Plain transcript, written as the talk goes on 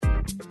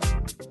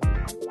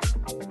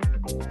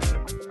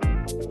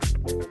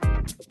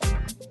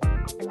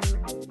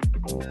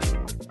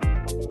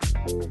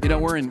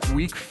we're in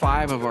week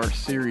 5 of our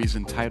series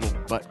entitled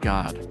But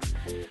God.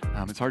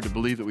 It's hard to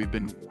believe that we've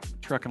been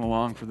trucking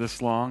along for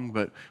this long,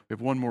 but we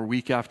have one more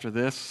week after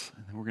this,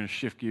 and then we're going to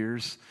shift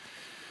gears.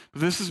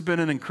 But this has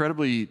been an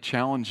incredibly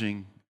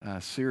challenging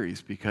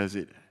series because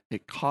it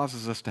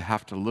causes us to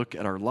have to look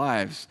at our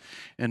lives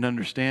and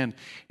understand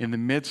in the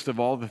midst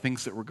of all the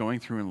things that we're going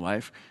through in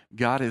life,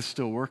 God is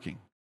still working.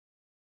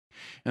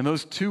 And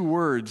those two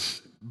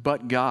words,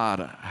 but God,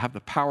 have the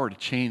power to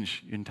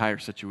change entire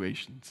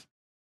situations,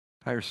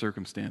 entire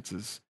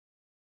circumstances.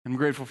 I'm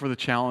grateful for the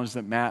challenge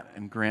that Matt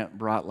and Grant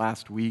brought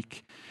last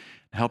week,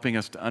 helping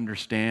us to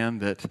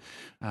understand that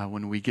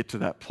when we get to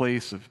that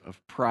place of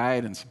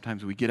pride and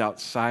sometimes we get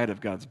outside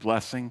of God's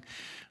blessing,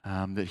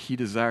 that He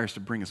desires to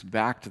bring us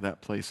back to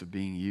that place of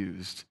being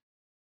used.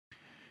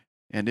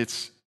 And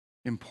it's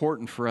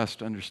important for us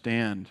to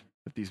understand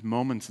that these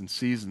moments and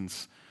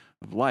seasons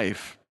of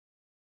life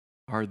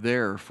are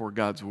there for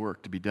God's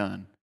work to be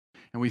done.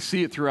 And we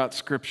see it throughout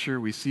Scripture.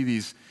 We see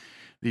these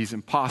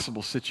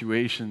impossible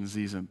situations,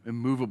 these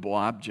immovable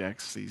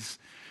objects,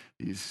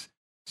 these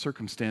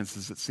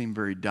circumstances that seem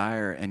very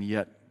dire, and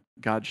yet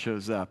God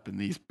shows up in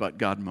these but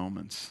God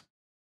moments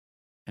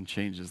and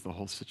changes the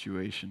whole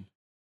situation.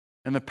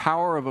 And the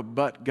power of a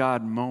but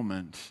God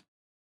moment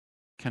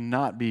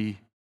cannot be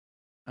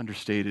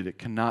understated. It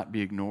cannot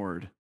be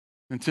ignored.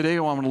 And today I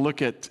want to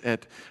look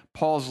at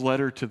Paul's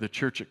letter to the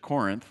church at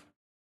Corinth,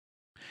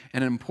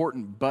 an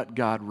important but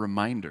God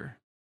reminder,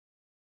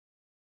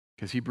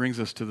 because he brings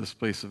us to this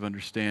place of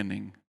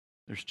understanding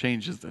there's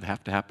changes that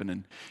have to happen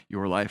in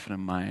your life and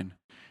in mine,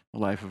 the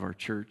life of our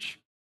church.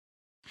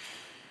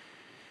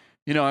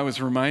 You know, I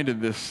was reminded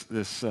this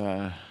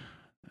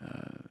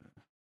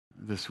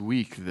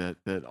week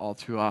that all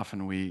too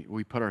often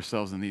we put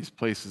ourselves in these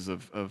places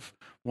of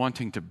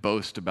wanting to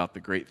boast about the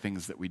great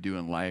things that we do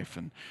in life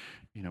and,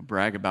 you know,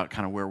 brag about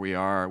kind of where we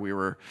are.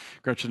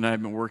 Gretchen and I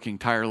have been working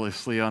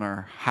tirelessly on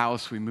our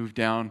house. We moved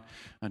down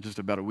just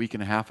about a week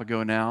and a half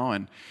ago now,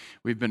 and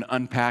we've been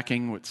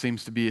unpacking what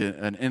seems to be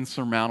an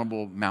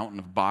insurmountable mountain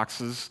of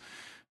boxes.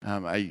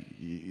 I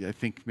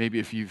think maybe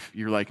if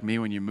you're like me,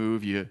 when you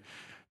move, you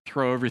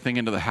throw everything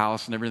into the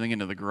house and everything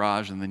into the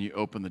garage, and then you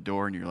open the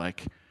door and you're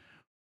like,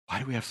 why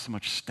do we have so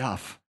much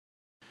stuff?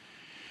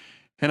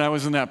 And I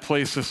was in that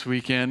place this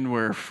weekend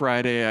where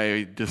Friday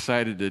I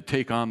decided to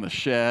take on the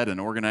shed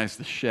and organize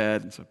the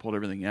shed, and so I pulled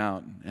everything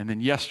out. And then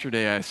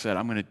yesterday I said,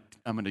 I'm going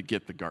to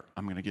get the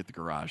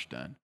garage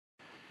done.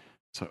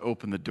 So I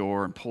opened the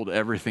door and pulled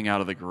everything out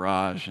of the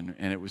garage, and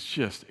it was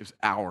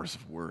hours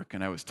of work,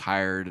 and I was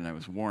tired and I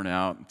was worn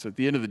out. And so at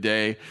the end of the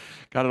day,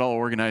 got it all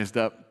organized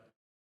up.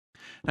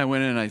 And I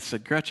went in and I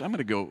said, Gretchen, I'm going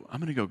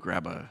to go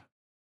grab a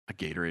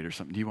Gatorade or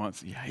something. Do you want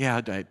some?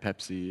 Yeah, Diet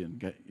Pepsi,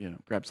 and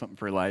grab something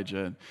for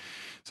Elijah. And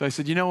so I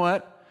said, you know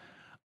what?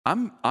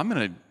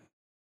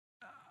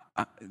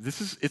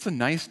 It's a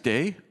nice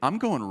day. I'm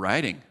going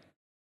riding.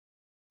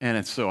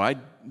 And so I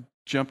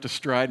jumped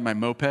astride my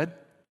moped,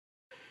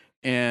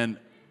 and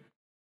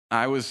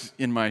I was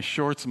in my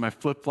shorts and my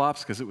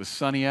flip-flops because it was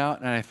sunny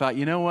out, and I thought,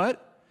 you know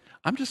what?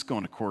 I'm just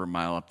going a quarter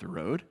mile up the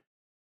road.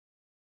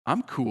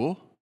 I'm cool.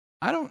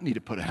 I don't need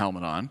to put a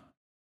helmet on.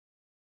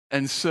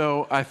 And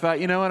so I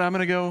thought, you know what? I'm going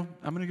to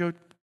go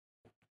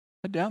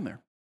head down there.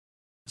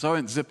 So I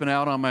went zipping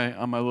out on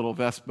my little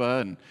Vespa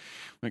and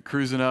went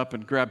cruising up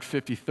and grabbed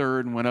 53rd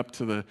and went up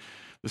to the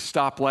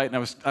stoplight, and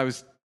I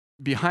was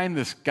behind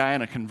this guy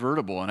in a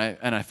convertible, and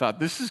I thought,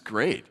 this is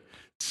great.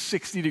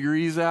 60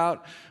 degrees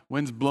out,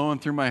 wind's blowing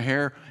through my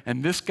hair,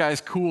 and this guy's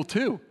cool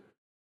too.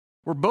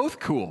 We're both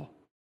cool.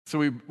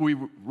 So we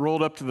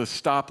rolled up to the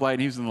stoplight,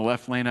 and he was in the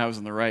left lane, I was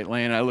in the right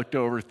lane. I looked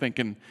over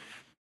thinking,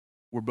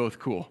 we're both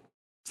cool.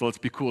 So let's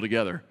be cool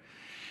together.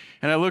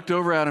 And I looked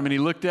over at him, and he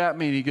looked at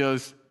me, and he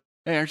goes,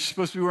 hey, aren't you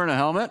supposed to be wearing a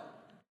helmet?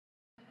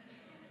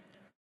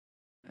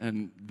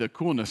 And the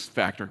coolness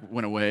factor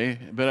went away.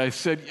 But I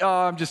said,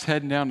 I'm just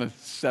heading down to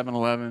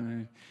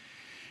 7-Eleven.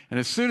 And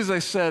as soon as I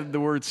said the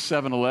word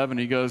 7-Eleven,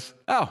 he goes,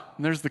 oh,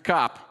 and there's the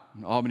cop.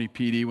 And Albany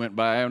PD went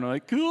by, and I'm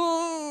like,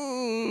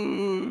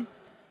 cool.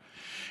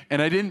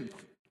 And I didn't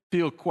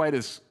feel quite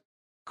as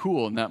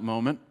cool in that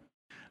moment,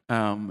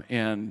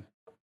 and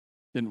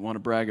didn't want to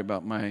brag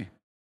about my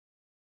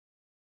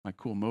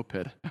cool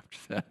moped after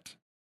that.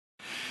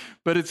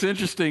 But it's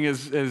interesting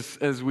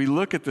as we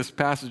look at this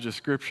passage of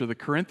Scripture, the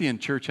Corinthian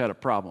church had a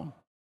problem.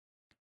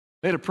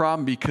 They had a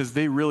problem because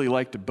they really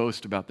liked to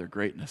boast about their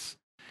greatness.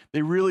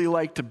 They really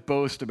liked to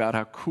boast about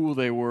how cool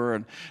they were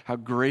and how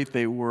great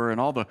they were and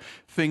all the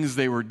things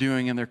they were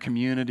doing in their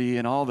community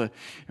and all the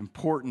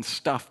important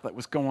stuff that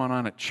was going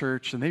on at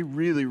church. And they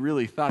really,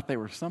 really thought they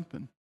were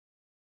something.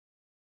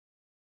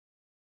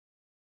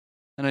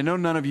 And I know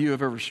none of you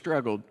have ever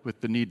struggled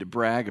with the need to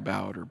brag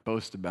about or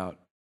boast about,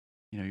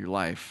 your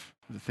life,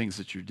 the things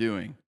that you're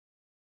doing.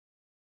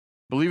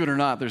 Believe it or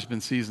not, there's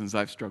been seasons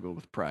I've struggled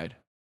with pride.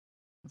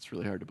 That's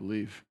really hard to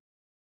believe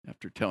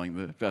after telling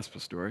the Vespa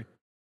story.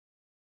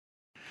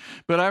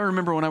 But I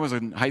remember when I was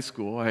in high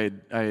school, I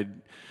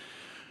had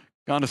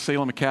gone to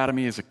Salem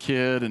Academy as a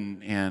kid,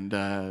 and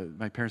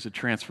my parents had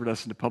transferred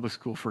us into public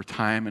school for a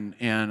time,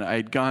 and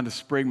I'd gone to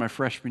Sprague my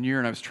freshman year,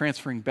 and I was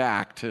transferring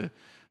back to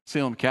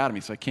Salem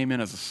Academy, so I came in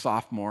as a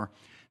sophomore.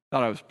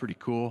 Thought I was pretty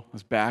cool. I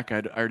was back.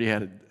 I already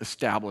had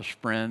established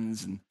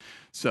friends, and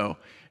so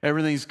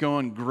everything's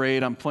going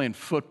great. I'm playing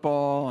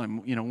football. I'm,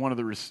 one of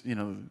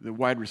the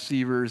wide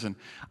receivers, and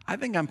I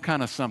think I'm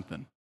kind of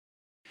something.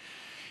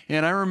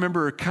 And I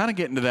remember kind of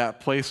getting to that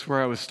place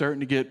where I was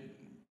starting to get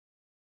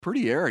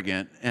pretty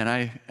arrogant, and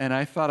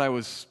I thought I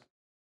was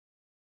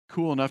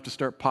cool enough to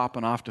start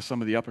popping off to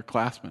some of the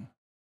upperclassmen,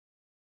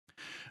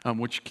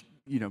 which,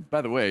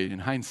 by the way, in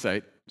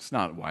hindsight, it's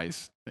not a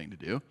wise thing to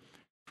do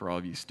for all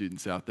of you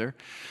students out there.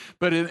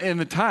 But in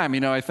the time,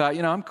 I thought,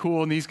 I'm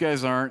cool and these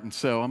guys aren't, and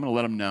so I'm going to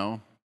let them know.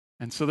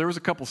 And so there was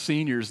a couple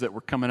seniors that were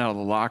coming out of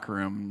the locker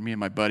room. Me and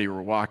my buddy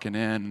were walking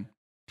in.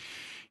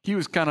 He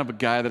was kind of a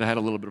guy that I had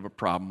a little bit of a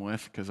problem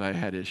with because I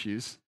had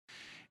issues.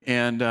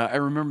 And I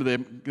remember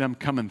them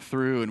coming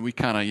through, and we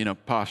kind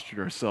of, postured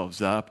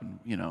ourselves up, and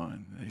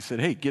they said,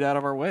 "Hey, get out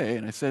of our way."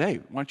 And I said,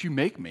 "Hey, why don't you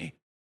make me?"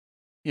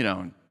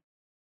 I'm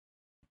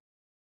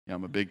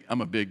a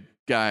big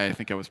guy. I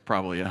think I was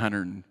probably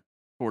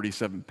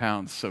 147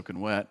 pounds soaking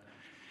wet.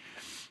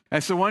 I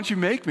said, "Why don't you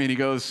make me?" And he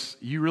goes,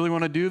 "You really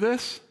want to do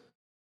this?"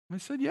 And I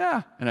said,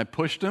 "Yeah." And I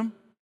pushed him.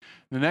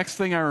 The next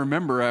thing I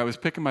remember, I was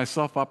picking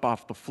myself up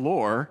off the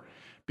floor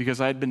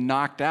because I'd been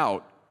knocked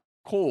out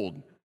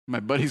cold. My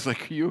buddy's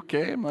like, "Are you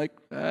okay?" I'm like,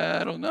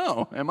 "I don't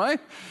know. Am I?"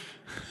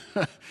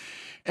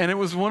 And it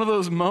was one of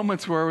those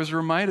moments where I was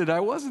reminded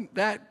I wasn't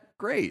that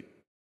great.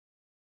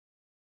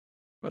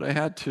 But I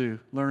had to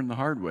learn the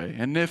hard way.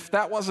 And if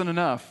that wasn't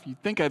enough,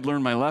 you'd think I'd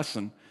learned my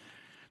lesson.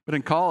 But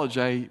in college,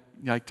 I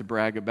like to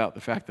brag about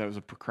the fact that I was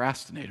a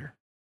procrastinator.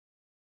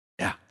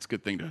 Yeah, it's a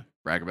good thing to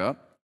brag about.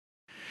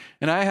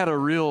 And I had a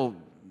real,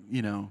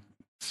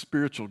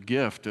 spiritual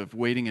gift of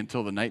waiting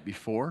until the night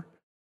before,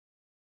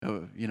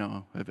 of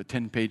a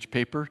 10-page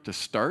paper to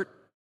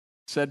start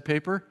said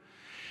paper.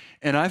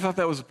 And I thought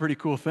that was a pretty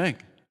cool thing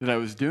that I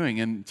was doing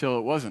until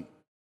it wasn't.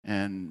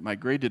 And my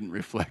grade didn't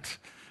reflect,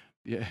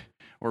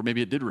 or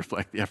maybe it did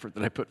reflect the effort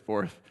that I put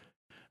forth,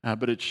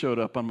 but it showed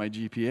up on my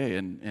GPA,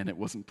 and it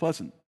wasn't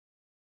pleasant.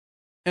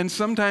 And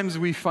sometimes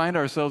we find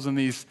ourselves in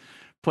these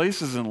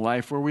places in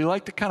life where we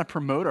like to kind of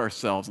promote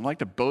ourselves and like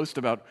to boast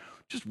about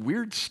just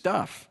weird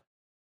stuff.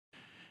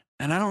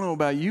 And I don't know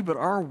about you, but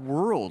our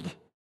world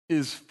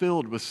is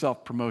filled with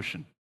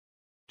self-promotion.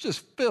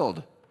 Just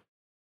filled.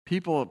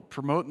 People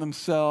promoting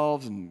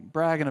themselves and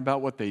bragging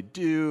about what they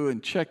do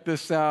and check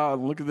this out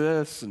and look at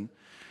this. And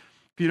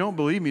if you don't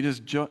believe me,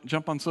 just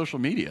jump on social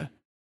media.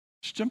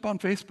 Just jump on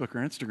Facebook or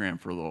Instagram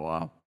for a little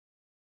while.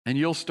 And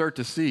you'll start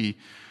to see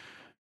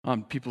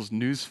on people's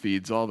news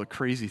feeds all the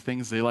crazy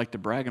things they like to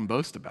brag and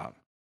boast about.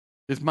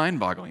 It's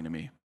mind-boggling to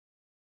me.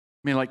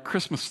 I mean, like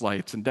Christmas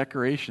lights and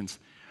decorations.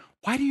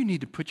 Why do you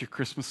need to put your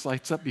Christmas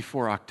lights up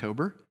before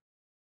October?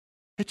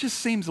 It just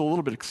seems a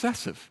little bit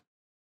excessive.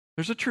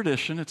 There's a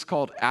tradition, it's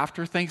called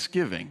after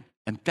Thanksgiving,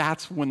 and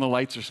that's when the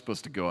lights are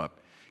supposed to go up.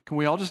 Can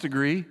we all just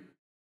agree?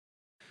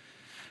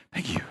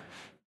 Thank you.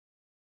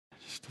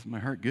 It just does my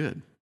heart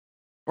good.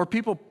 Or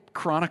people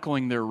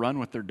chronicling their run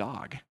with their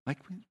dog. Like,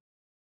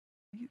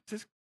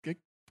 just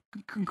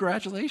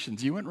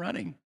congratulations, you went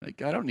running.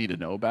 Like, I don't need to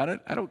know about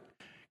it. I don't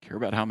care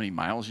about how many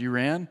miles you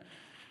ran.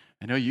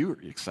 I know you were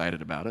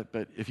excited about it,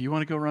 but if you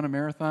want to go run a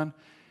marathon,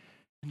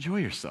 enjoy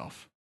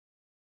yourself.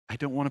 I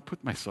don't want to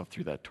put myself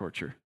through that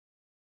torture.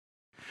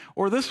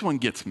 Or this one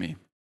gets me.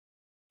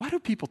 Why do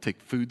people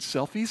take food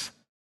selfies?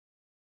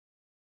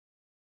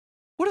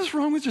 What is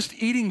wrong with just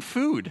eating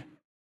food?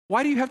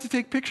 Why do you have to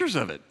take pictures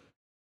of it?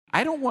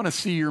 I don't want to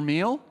see your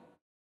meal.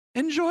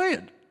 Enjoy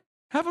it.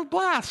 Have a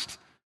blast.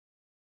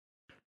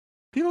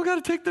 People got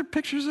to take their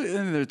pictures,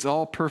 and it's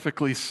all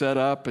perfectly set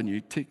up, and you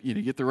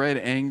get the right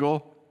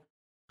angle.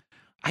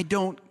 I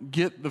don't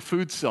get the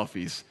food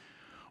selfies,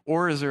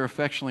 or as they're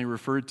affectionately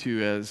referred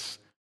to as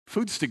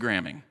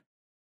foodstagramming.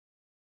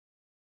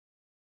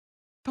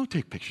 Don't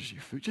take pictures of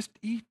your food. Just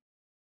eat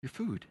your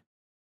food.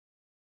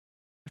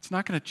 It's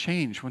not going to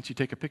change once you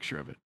take a picture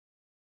of it.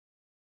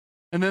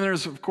 And then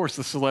there's, of course,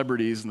 the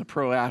celebrities and the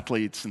pro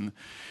athletes and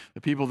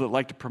the people that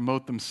like to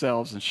promote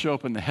themselves and show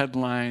up in the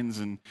headlines.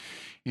 And,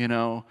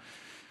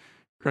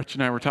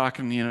 Gretchen and I were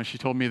talking, she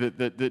told me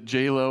that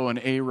J-Lo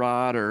and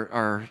A-Rod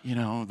are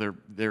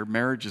their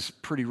marriage is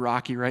pretty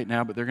rocky right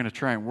now, but they're going to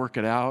try and work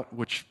it out,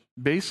 which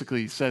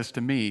basically says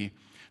to me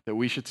that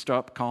we should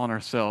stop calling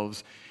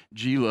ourselves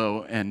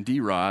G-Lo and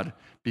D-Rod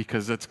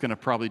because that's going to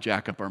probably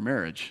jack up our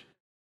marriage.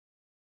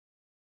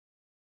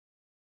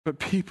 But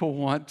people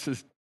want to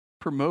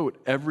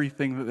promote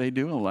everything that they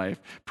do in life.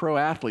 Pro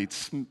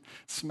athletes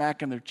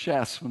smacking their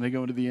chests when they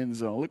go into the end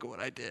zone. Look at what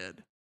I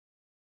did.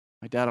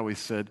 My dad always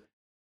said,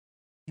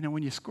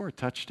 when you score a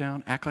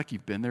touchdown, act like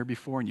you've been there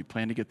before and you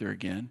plan to get there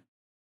again.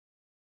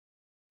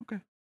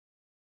 Okay.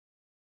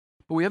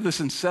 But we have this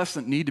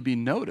incessant need to be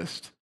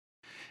noticed.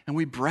 And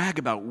we brag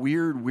about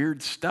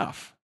weird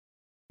stuff.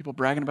 People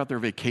bragging about their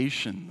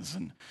vacations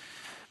and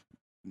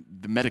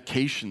the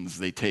medications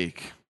they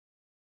take.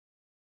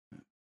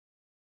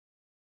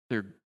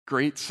 their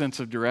great sense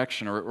of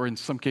direction, or in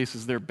some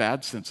cases, their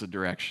bad sense of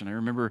direction. I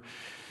remember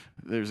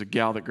there's a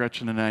gal that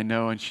Gretchen and I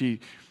know, and she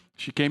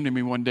came to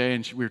me one day,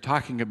 and we were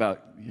talking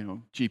about,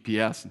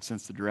 GPS and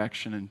sense of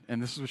direction,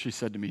 and this is what she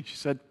said to me. She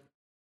said,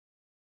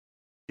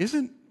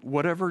 "Isn't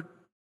whatever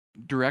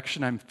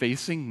direction I'm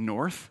facing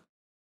north?"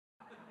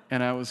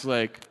 And I was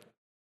like,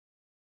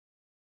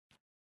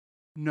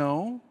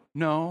 no,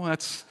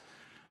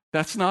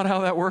 that's not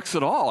how that works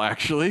at all,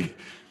 actually.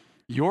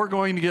 You're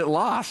going to get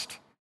lost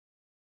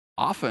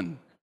often.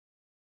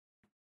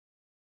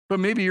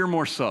 But maybe you're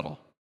more subtle.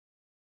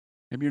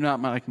 Maybe you're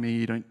not like me.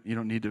 You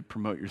don't need to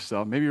promote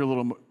yourself. Maybe you're a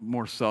little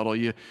more subtle.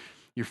 Your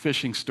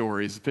fishing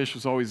stories. The fish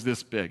was always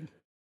this big.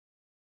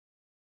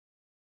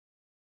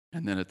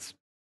 And then it's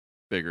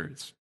bigger.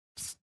 It's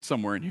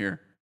somewhere in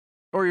here.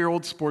 Or your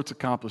old sports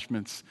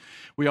accomplishments.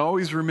 We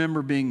always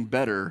remember being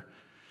better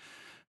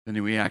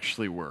than we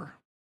actually were.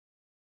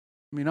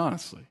 I mean,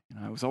 honestly,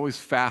 I was always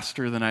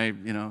faster than I,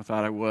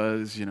 thought I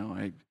was.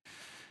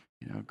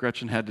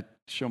 Gretchen had to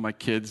show my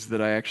kids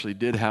that I actually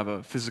did have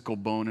a physical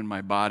bone in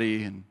my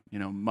body and,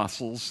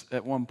 muscles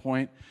at one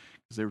point,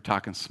 because they were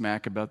talking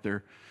smack about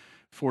their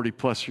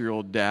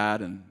 40-plus-year-old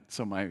dad. And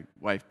so my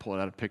wife pulled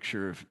out a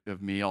picture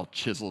of me all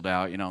chiseled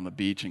out, on the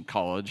beach in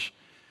college.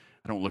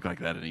 I don't look like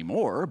that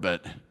anymore,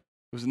 but it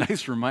was a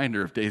nice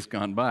reminder of days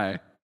gone by.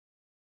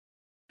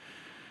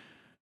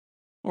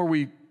 Or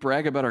we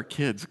brag about our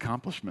kids'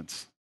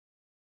 accomplishments.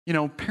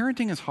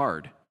 Parenting is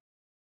hard,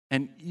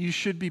 and you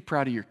should be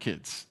proud of your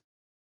kids.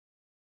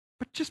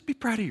 But just be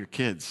proud of your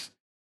kids.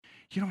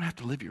 You don't have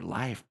to live your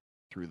life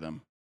through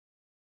them.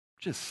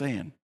 Just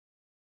saying.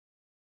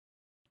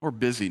 Or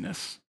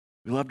busyness.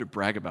 We love to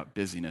brag about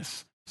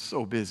busyness.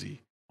 So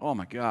busy. Oh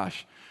my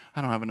gosh,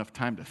 I don't have enough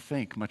time to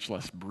think, much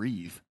less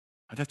breathe.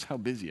 That's how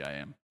busy I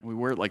am. And we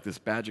wear it like this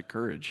badge of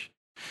courage.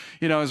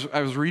 I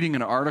was reading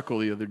an article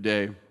the other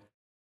day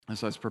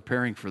as I was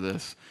preparing for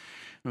this.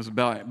 It was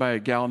by a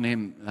gal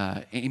named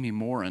Amy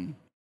Morin,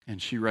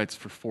 and she writes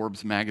for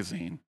Forbes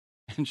magazine.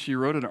 And she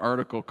wrote an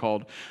article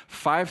called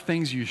 5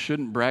 Things You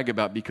Shouldn't Brag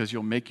About Because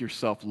You'll Make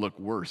Yourself Look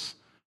Worse,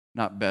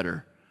 Not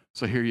Better.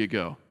 So here you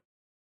go.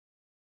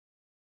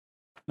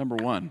 Number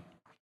 1,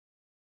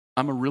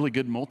 I'm a really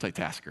good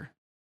multitasker,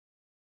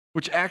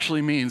 which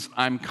actually means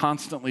I'm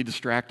constantly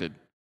distracted.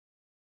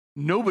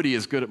 Nobody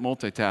is good at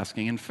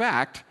multitasking. In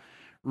fact,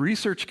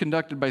 research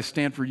conducted by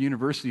Stanford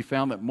University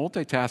found that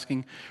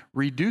multitasking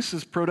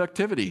reduces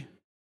productivity.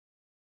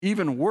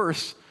 Even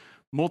worse,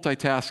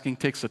 multitasking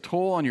takes a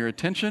toll on your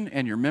attention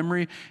and your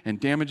memory and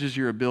damages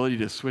your ability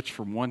to switch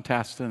from one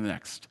task to the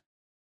next.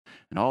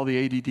 And all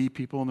the ADD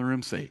people in the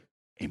room say,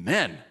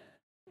 amen.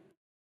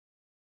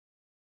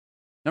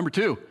 Number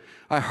 2,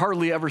 I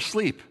hardly ever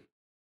sleep.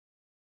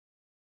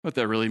 What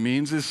that really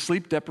means is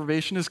sleep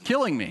deprivation is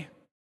killing me.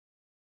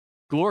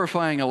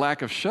 Glorifying a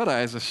lack of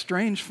shut-eye is a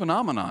strange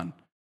phenomenon.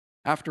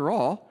 After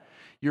all,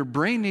 your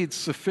brain needs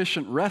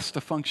sufficient rest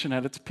to function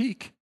at its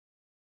peak.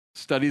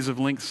 Studies have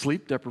linked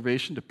sleep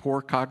deprivation to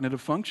poor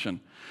cognitive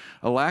function.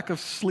 A lack of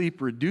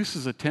sleep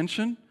reduces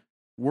attention,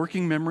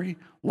 working memory,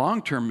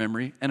 long-term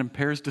memory, and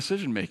impairs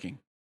decision-making.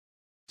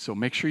 So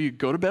make sure you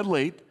go to bed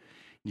late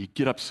and you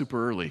get up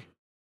super early,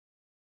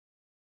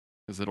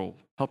 because it'll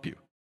help you.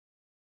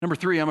 Number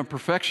 3, I'm a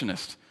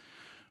perfectionist.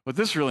 What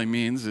this really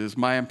means is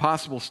my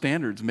impossible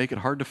standards make it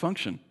hard to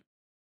function.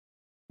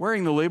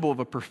 Wearing the label of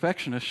a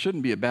perfectionist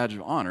shouldn't be a badge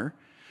of honor.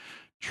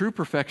 True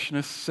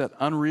perfectionists set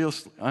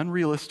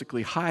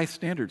unrealistically high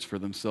standards for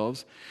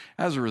themselves.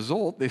 As a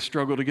result, they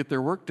struggle to get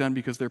their work done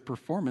because their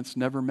performance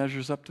never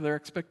measures up to their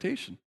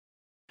expectation.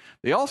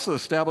 They also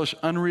establish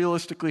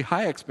unrealistically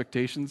high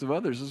expectations of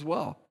others as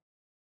well,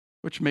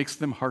 which makes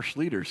them harsh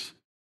leaders.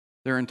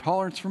 Their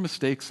intolerance for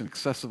mistakes and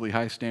excessively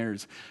high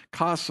standards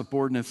cause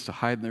subordinates to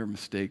hide their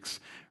mistakes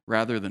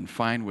rather than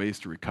find ways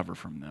to recover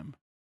from them.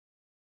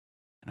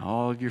 And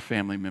all of your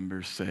family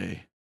members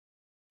say,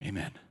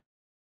 amen.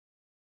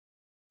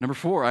 Number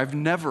 4, I've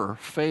never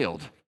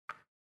failed,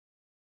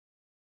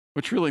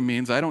 which really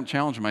means I don't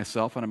challenge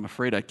myself and I'm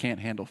afraid I can't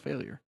handle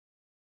failure.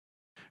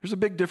 There's a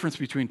big difference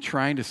between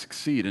trying to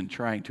succeed and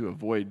trying to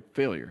avoid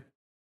failure.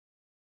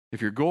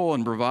 If your goal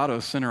and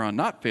bravado center on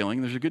not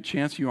failing, there's a good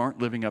chance you aren't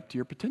living up to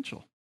your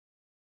potential.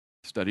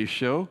 Studies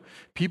show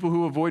people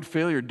who avoid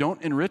failure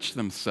don't enrich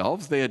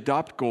themselves. They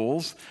adopt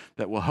goals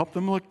that will help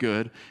them look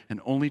good and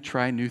only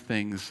try new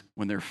things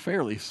when they're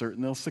fairly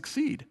certain they'll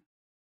succeed.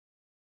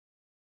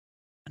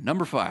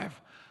 Number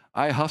 5,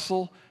 I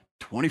hustle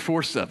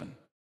 24/7.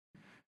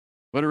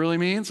 What it really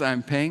means,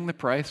 I'm paying the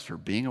price for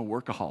being a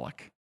workaholic.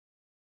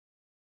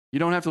 You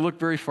don't have to look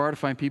very far to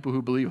find people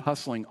who believe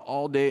hustling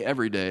all day,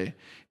 every day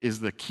is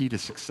the key to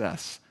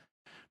success.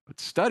 But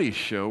studies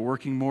show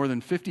working more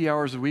than 50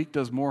 hours a week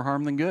does more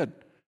harm than good.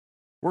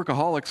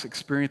 Workaholics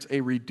experience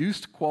a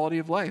reduced quality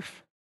of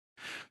life.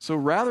 So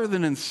rather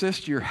than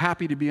insist you're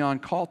happy to be on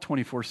call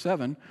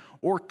 24/7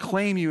 or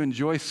claim you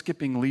enjoy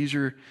skipping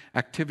leisure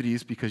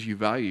activities because you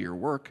value your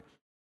work,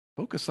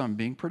 focus on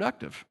being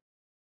productive.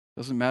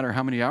 Doesn't matter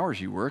how many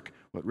hours you work.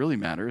 What really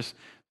matters is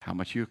how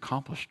much you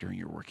accomplish during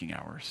your working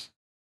hours.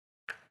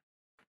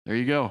 There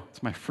you go.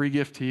 It's my free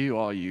gift to you,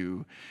 all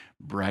you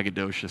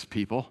braggadocious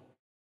people.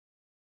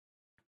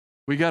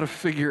 We got to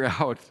figure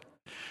out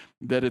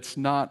that it's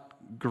not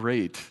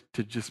great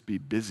to just be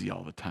busy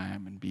all the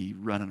time and be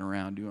running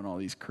around doing all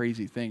these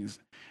crazy things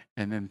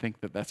and then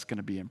think that that's going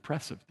to be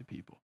impressive to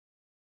people.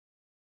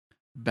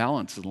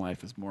 Balance in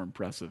life is more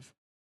impressive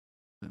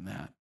than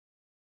that.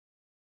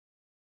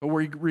 But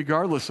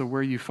regardless of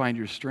where you find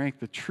your strength,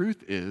 the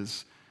truth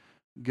is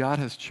God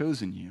has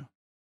chosen you.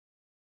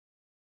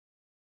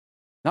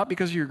 Not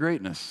because of your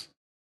greatness,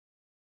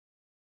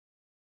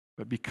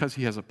 but because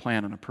he has a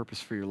plan and a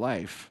purpose for your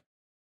life,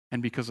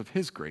 and because of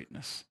his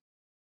greatness,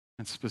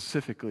 and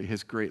specifically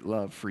his great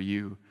love for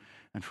you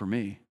and for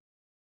me.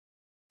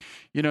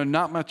 You know,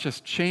 not much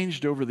has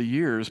changed over the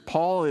years.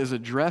 Paul is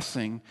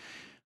addressing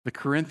the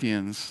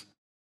Corinthians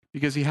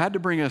because he had to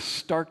bring a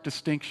stark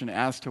distinction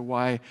as to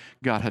why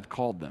God had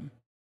called them.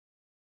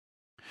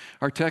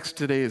 Our text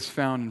today is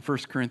found in 1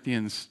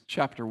 Corinthians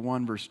chapter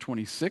 1, verse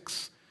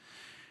 26.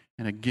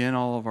 And again,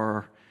 all of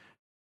our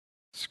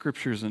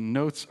scriptures and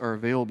notes are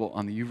available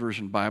on the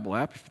YouVersion Bible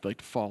app if you'd like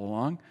to follow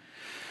along.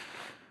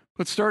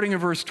 But starting in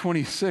verse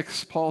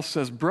 26, Paul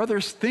says,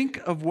 "Brothers, think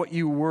of what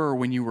you were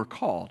when you were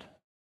called.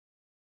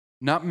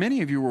 Not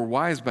many of you were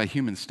wise by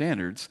human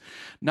standards.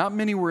 Not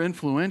many were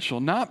influential.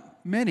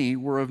 Not many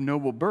were of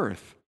noble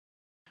birth.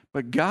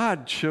 But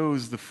God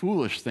chose the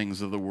foolish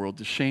things of the world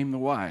to shame the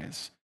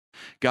wise.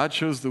 God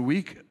chose the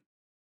weak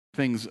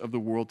things of the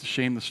world to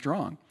shame the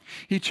strong.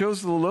 He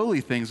chose the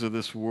lowly things of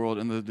this world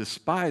and the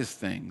despised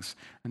things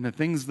and the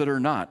things that are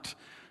not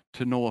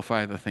to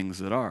nullify the things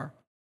that are,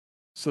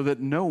 so that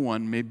no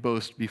one may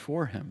boast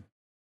before him.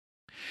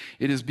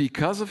 It is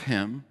because of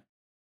him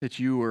that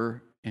you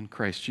are in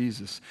Christ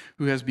Jesus,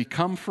 who has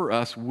become for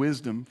us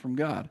wisdom from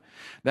God.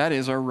 That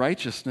is our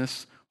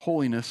righteousness,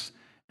 holiness,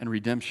 and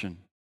redemption.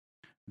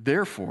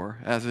 Therefore,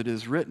 as it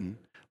is written,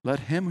 let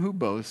him who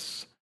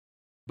boasts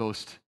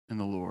boast in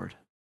the Lord."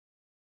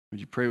 Would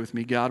you pray with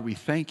me? God, we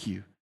thank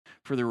you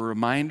for the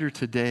reminder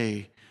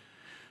today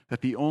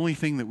that the only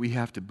thing that we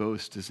have to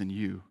boast is in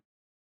you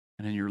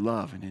and in your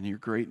love and in your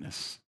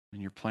greatness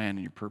and your plan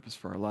and your purpose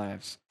for our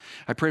lives.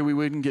 I pray we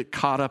wouldn't get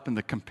caught up in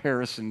the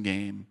comparison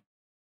game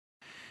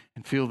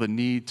and feel the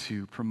need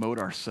to promote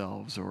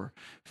ourselves or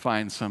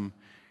find some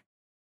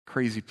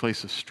crazy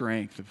place of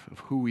strength of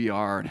who we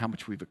are and how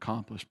much we've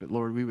accomplished. But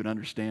Lord, we would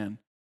understand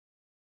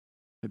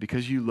that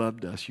because you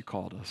loved us, you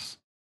called us.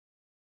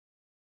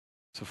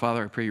 So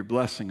Father, I pray your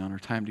blessing on our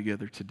time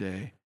together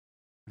today,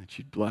 and that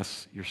you'd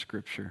bless your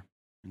scripture.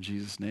 In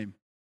Jesus' name,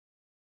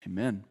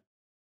 amen.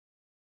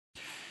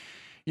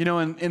 You know,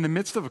 in the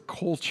midst of a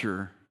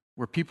culture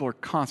where people are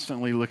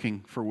constantly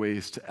looking for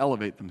ways to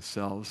elevate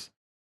themselves,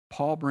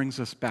 Paul brings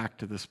us back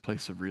to this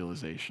place of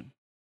realization.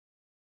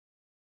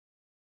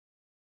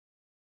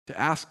 To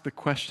ask the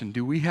question,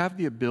 do we have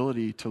the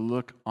ability to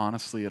look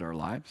honestly at our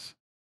lives?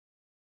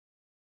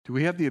 Do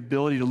we have the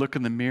ability to look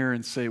in the mirror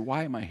and say,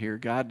 why am I here?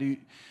 God,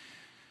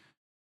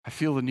 I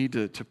feel the need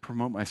to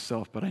promote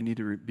myself, but I need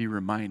to be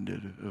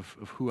reminded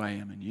of who I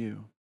am in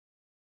you.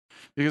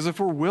 Because if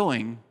we're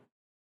willing,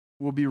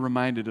 we'll be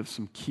reminded of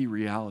some key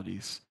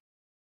realities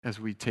as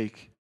we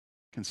take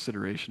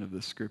consideration of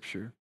this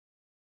scripture.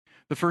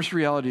 The first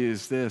reality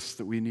is this,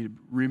 that we need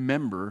to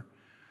remember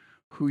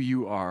who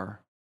you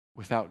are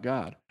without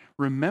God.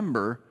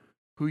 Remember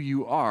who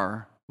you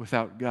are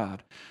without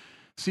God.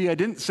 See, I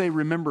didn't say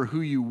remember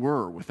who you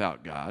were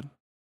without God,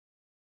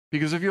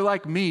 because if you're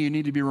like me, you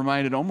need to be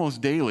reminded almost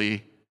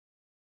daily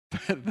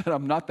that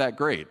I'm not that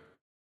great.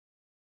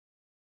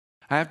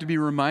 I have to be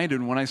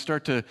reminded when I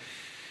start to,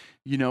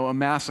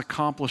 amass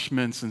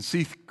accomplishments and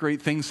see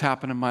great things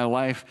happen in my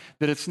life,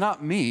 that it's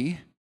not me,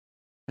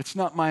 it's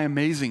not my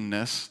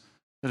amazingness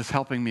that is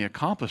helping me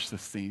accomplish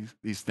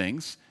these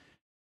things.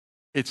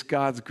 It's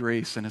God's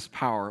grace and his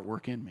power at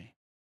work in me.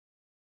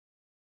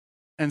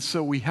 And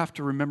so we have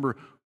to remember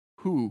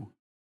who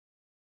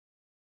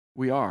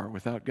we are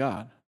without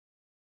God.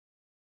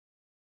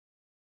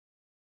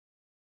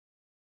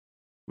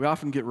 We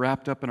often get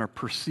wrapped up in our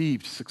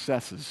perceived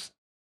successes.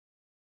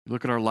 We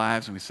look at our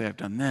lives and we say, I've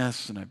done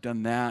this and I've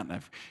done that and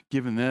I've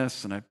given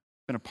this and I've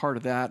been a part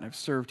of that and I've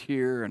served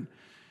here and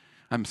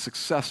I'm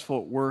successful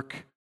at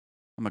work.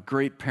 I'm a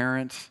great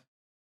parent.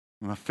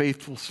 I'm a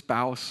faithful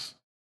spouse.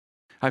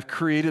 I've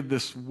created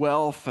this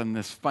wealth and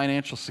this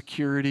financial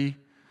security,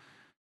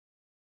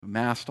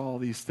 amassed all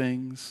these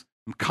things.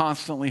 I'm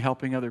constantly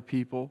helping other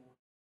people.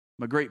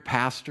 I'm a great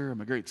pastor.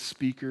 I'm a great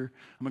speaker.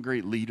 I'm a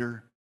great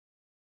leader,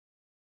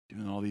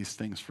 doing all these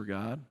things for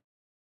God.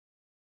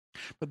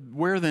 But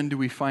where then do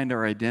we find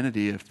our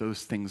identity if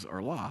those things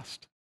are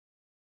lost?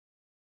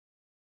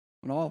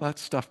 When all that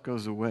stuff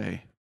goes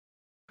away,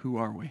 who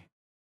are we?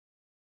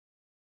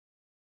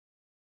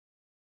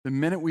 The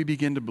minute we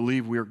begin to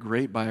believe we are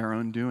great by our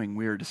own doing,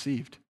 we are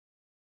deceived.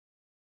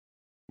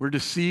 We're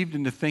deceived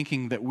into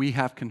thinking that we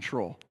have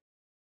control,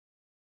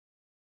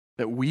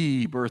 that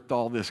we birthed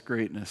all this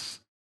greatness.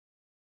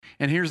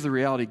 And here's the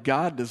reality: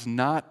 God does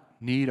not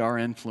need our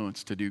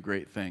influence to do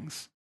great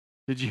things.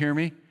 Did you hear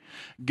me?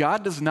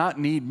 God does not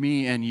need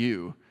me and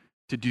you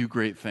to do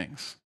great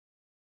things.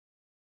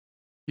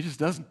 He just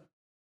doesn't.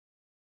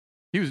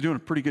 He was doing a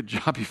pretty good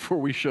job before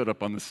we showed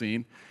up on the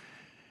scene.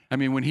 I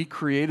mean, when he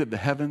created the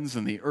heavens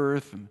and the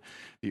earth and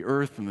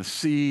the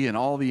sea and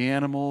all the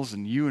animals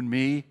and you and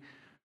me,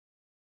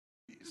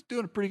 he's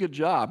doing a pretty good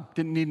job.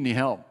 Didn't need any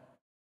help.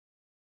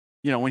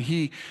 You know, when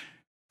he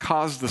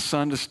caused the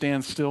sun to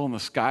stand still in the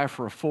sky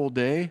for a full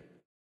day,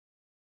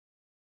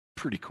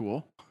 pretty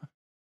cool.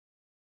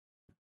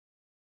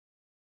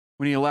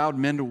 When he allowed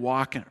men to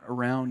walk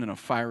around in a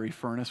fiery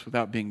furnace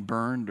without being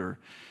burned or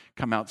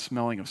come out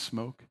smelling of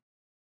smoke.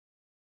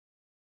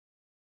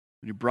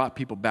 When he brought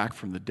people back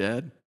from the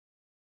dead,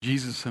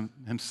 Jesus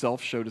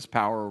himself showed his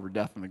power over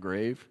death and the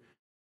grave.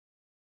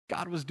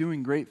 God was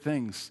doing great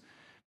things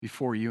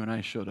before you and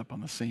I showed up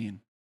on the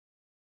scene.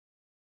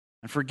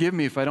 And forgive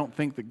me if I don't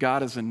think that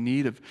God is in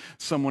need of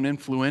someone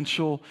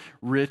influential,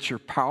 rich, or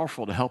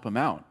powerful to help him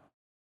out.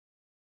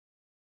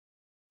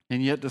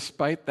 And yet,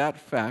 despite that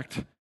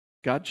fact,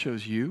 God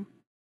chose you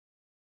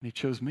and he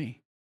chose me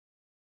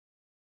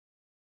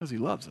because he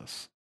loves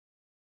us.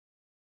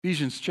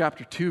 Ephesians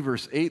chapter 2,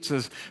 verse 8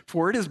 says,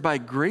 "For it is by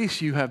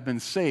grace you have been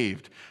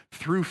saved,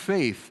 through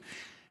faith,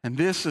 and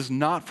this is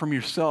not from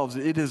yourselves,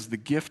 it is the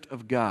gift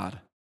of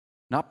God,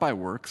 not by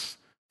works,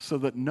 so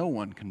that no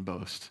one can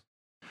boast."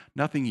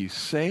 Nothing you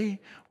say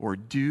or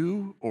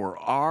do or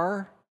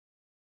are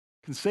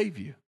can save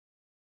you.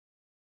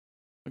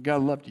 But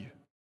God loved you.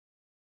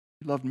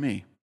 He loved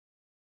me.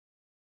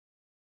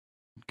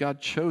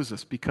 God chose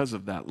us because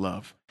of that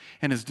love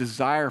and his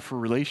desire for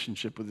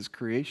relationship with his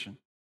creation.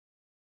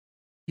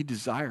 He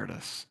desired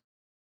us.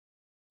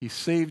 He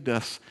saved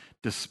us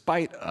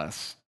despite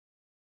us,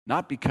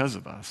 not because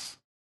of us.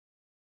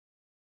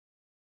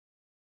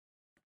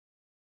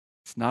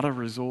 It's not a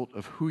result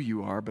of who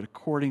you are, but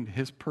according to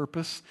his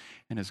purpose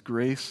and his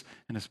grace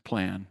and his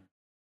plan.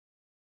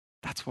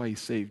 That's why he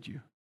saved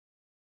you.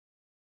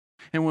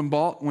 And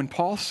when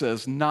Paul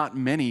says not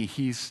many,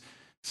 he's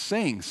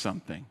saying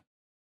something.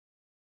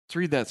 Let's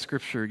read that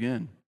scripture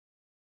again.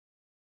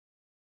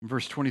 In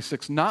verse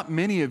 26, "Not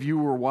many of you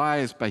were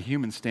wise by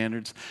human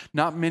standards.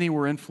 Not many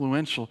were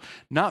influential.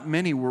 Not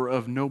many were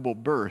of noble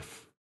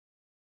birth."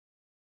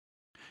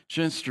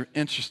 It's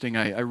interesting.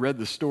 I read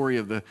the story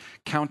of the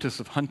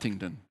Countess of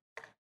Huntingdon.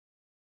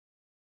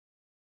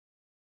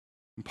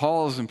 And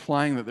Paul is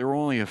implying that there were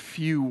only a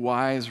few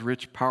wise,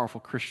 rich, powerful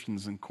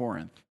Christians in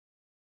Corinth.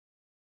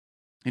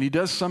 And he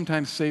does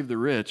sometimes save the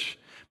rich,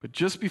 but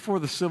just before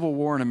the Civil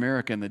War in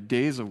America, in the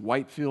days of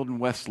Whitefield and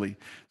Wesley,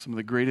 some of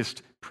the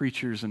greatest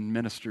preachers and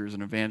ministers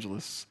and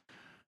evangelists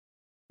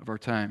of our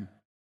time,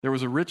 there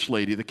was a rich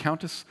lady, the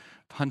Countess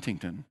of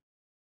Huntingdon,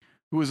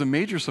 who was a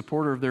major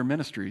supporter of their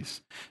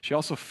ministries. She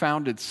also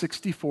founded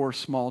 64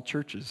 small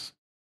churches.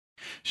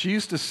 She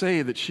used to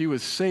say that she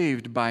was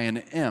saved by an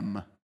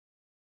M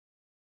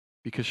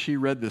because she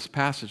read this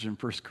passage in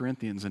 1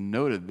 Corinthians and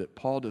noted that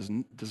Paul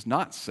does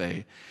not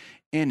say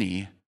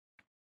any,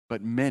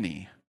 but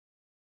many.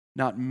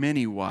 Not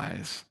many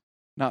wise,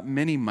 not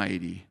many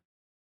mighty,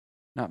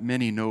 not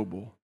many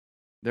noble.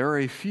 There are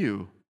a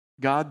few.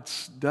 God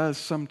does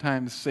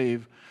sometimes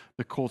save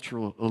the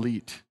cultural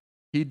elite.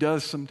 He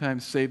does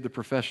sometimes save the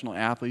professional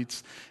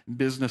athletes, and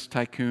business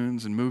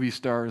tycoons, and movie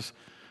stars,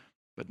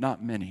 but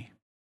not many.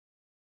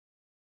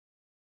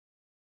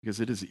 Because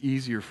it is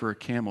easier for a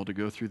camel to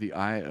go through the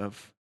eye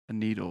of a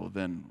needle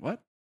than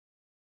what?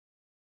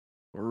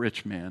 For a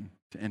rich man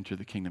to enter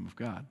the kingdom of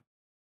God.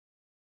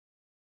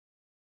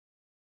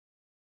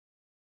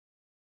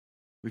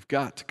 We've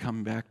got to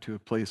come back to a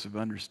place of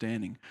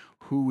understanding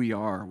who we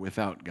are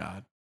without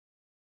God.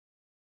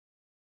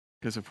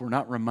 Because if we're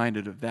not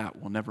reminded of that,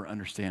 we'll never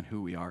understand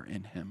who we are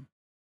in him.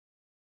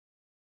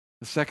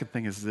 The second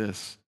thing is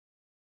this.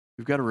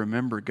 We've got to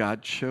remember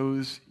God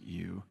chose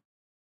you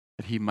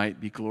that he might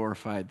be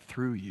glorified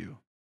through you.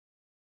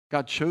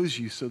 God chose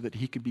you so that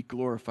he could be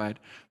glorified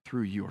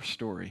through your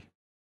story.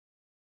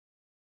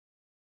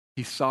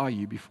 He saw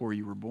you before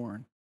you were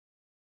born.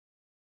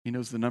 He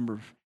knows the number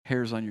of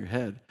hairs on your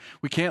head.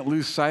 We can't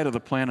lose sight of the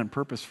plan and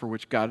purpose for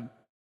which God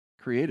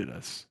created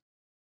us.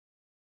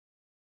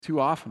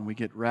 Too often we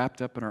get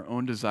wrapped up in our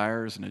own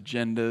desires and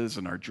agendas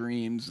and our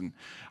dreams, and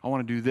I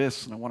want to do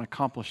this and I want to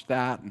accomplish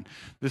that, and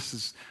this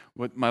is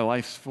what my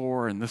life's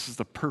for, and this is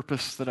the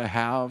purpose that I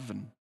have,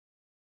 and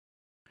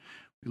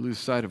we lose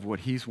sight of what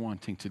he's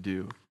wanting to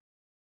do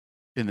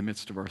in the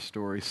midst of our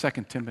story.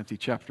 2 Timothy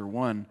chapter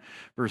 1,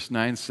 verse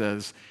 9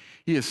 says,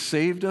 "He has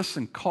saved us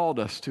and called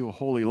us to a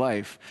holy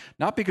life,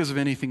 not because of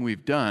anything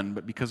we've done,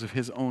 but because of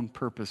his own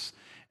purpose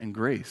and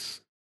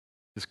grace."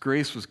 This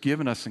grace was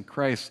given us in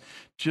Christ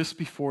just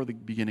before the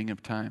beginning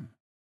of time.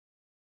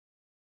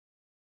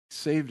 He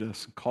saved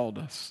us and called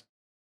us,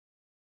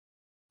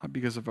 not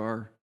because of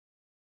our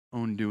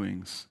own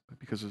doings, but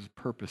because of his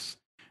purpose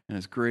and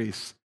his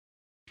grace.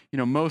 You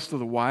know, most of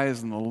the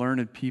wise and the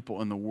learned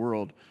people in the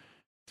world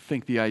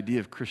think the idea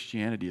of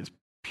Christianity is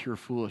pure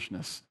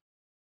foolishness.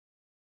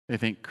 They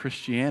think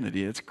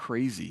Christianity, it's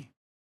crazy.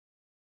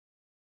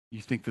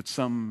 You think that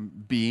some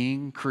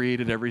being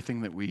created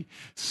everything that we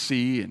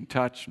see and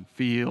touch and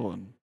feel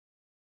and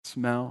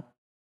smell?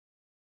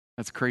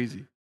 That's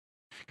crazy.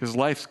 Because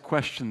life's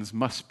questions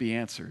must be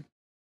answered.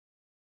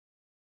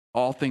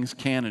 All things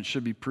can and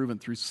should be proven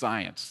through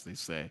science, they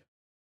say.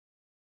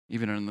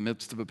 Even in the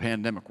midst of a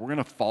pandemic, we're going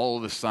to follow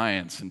the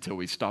science until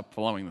we stop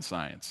following the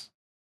science.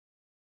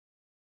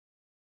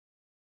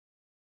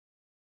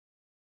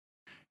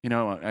 You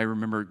know, I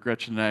remember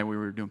Gretchen and I, we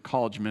were doing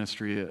college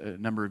ministry a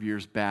number of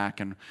years back,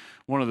 and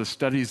one of the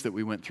studies that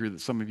we went through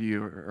that some of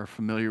you are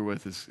familiar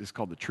with is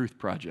called the Truth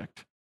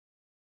Project.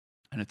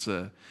 And it's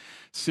a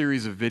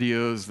series of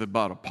videos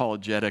about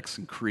apologetics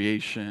and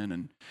creation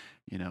and,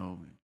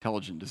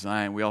 intelligent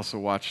design. We also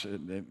watched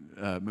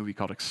a movie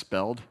called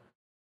Expelled.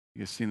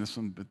 You guys seen this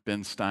one with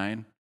Ben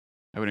Stein?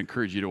 I would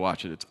encourage you to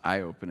watch it. It's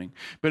eye-opening.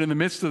 But in the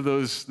midst of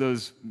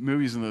those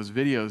movies and those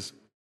videos,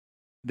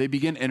 they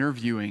begin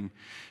interviewing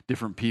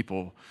different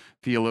people,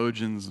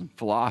 theologians and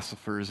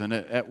philosophers. And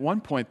at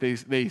one point,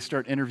 they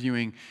start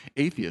interviewing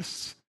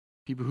atheists,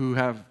 people who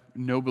have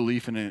no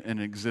belief in an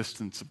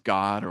existence of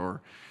God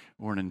or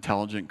an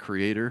intelligent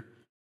creator.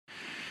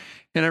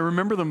 And I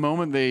remember the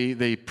moment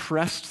they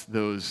pressed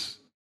those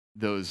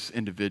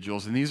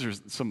individuals, and these are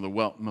some of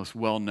the most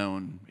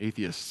well-known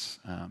atheists.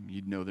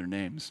 You'd know their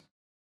names.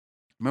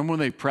 Remember when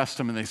they pressed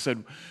them and they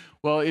said,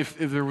 well, if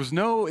there was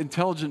no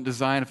intelligent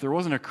design, if there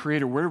wasn't a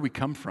creator, where did we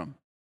come from?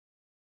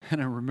 And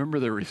I remember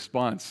their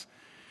response.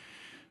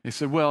 They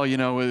said, well,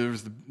 there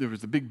was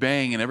the Big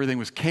Bang and everything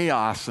was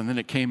chaos, and then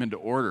it came into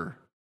order.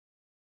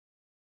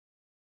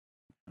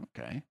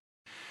 Okay.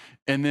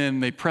 And then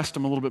they pressed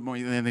them a little bit more,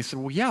 and they said,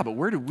 well, yeah, but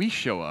where did we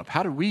show up?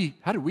 How did we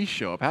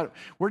show up?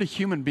 Where did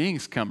human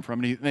beings come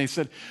from? And they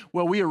said,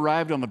 well, we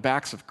arrived on the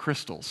backs of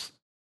crystals.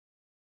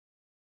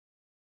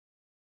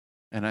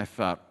 And I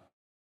thought,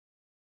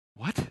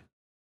 what?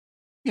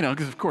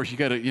 Because of course you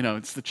got to,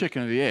 it's the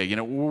chicken or the egg.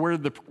 Where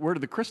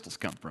did the crystals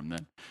come from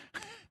then?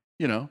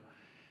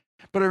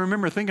 But I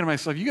remember thinking to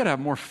myself, you got to have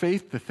more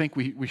faith to think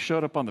we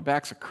showed up on the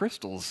backs of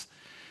crystals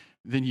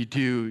than you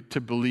do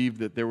to believe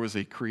that there was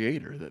a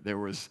creator, that there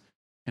was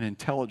an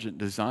intelligent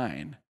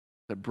design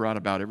that brought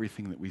about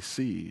everything that we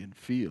see and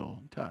feel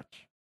and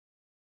touch.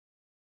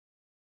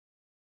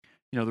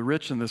 The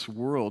rich in this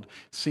world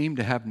seem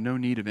to have no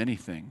need of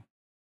anything,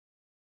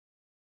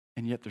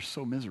 and yet they're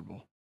so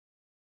miserable.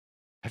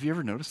 Have you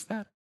ever noticed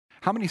that?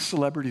 How many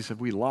celebrities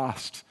have we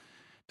lost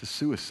to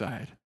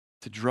suicide,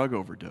 to drug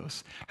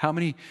overdose? How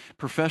many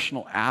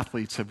professional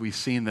athletes have we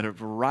seen that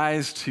have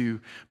rise to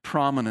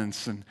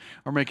prominence and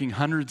are making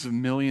hundreds of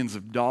millions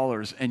of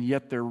dollars, and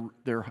yet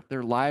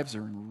their lives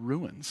are in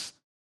ruins?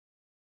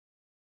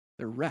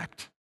 They're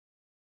wrecked.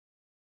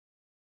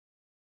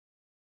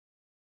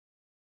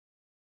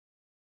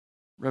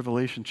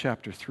 Revelation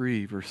chapter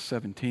 3, verse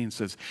 17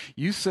 says,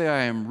 you say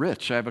I am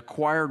rich, I have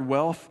acquired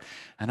wealth,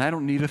 and I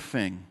don't need a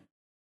thing.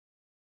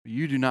 But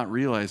you do not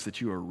realize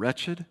that you are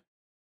wretched,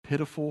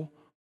 pitiful,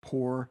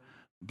 poor,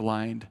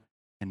 blind,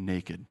 and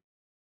naked.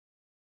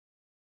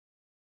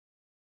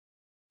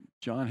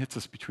 John hits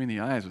us between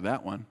the eyes with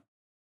that one.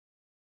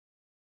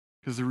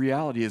 Because the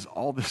reality is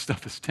all this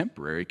stuff is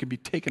temporary. It can be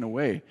taken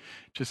away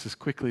just as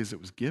quickly as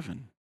it was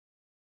given.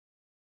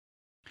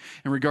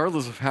 And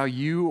regardless of how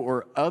you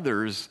or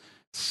others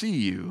see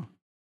you,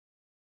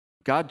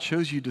 God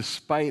chose you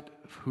despite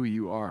who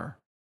you are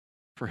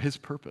for his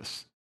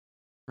purpose,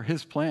 for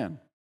his plan.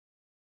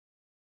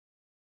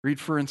 Read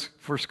 1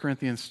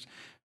 Corinthians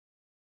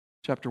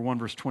chapter 1,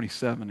 verse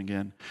 27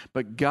 again.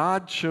 But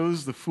God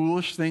chose the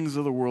foolish things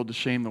of the world to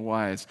shame the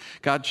wise.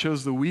 God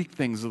chose the weak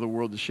things of the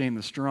world to shame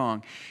the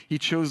strong. He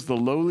chose the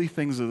lowly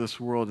things of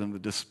this world and the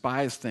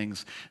despised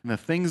things and the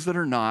things that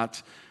are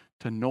not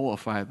to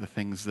nullify the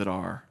things that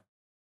are.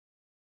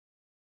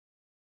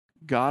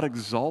 God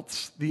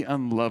exalts the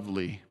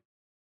unlovely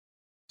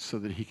so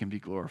that he can be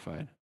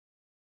glorified.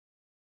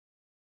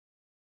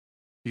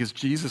 Because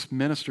Jesus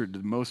ministered the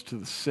most to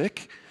the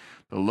sick,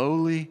 the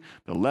lowly,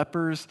 the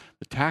lepers,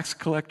 the tax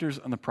collectors,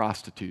 and the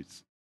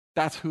prostitutes.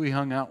 That's who he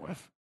hung out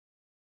with.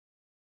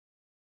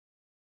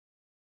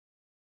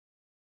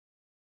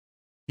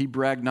 He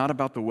bragged not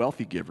about the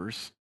wealthy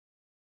givers,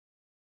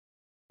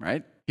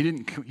 right? He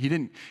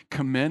didn't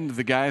commend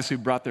the guys who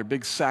brought their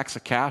big sacks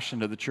of cash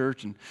into the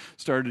church and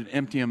started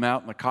emptying them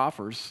out in the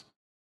coffers.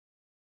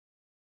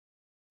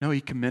 No,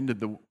 he commended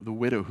the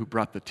widow who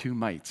brought the 2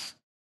 mites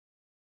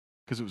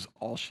because it was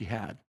all she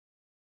had.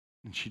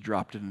 And she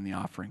dropped it in the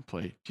offering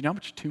plate. Do you know how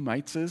much 2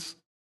 mites is?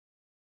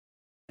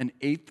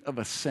 1/8 of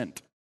a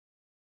cent.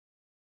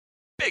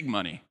 Big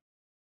money.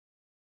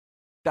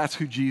 That's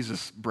who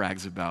Jesus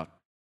brags about,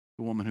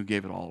 the woman who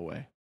gave it all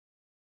away.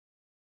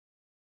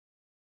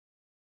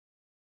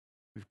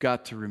 We've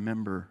got to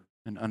remember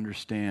and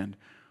understand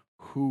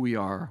who we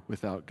are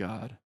without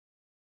God.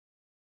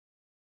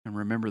 And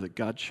remember that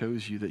God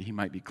chose you that he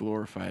might be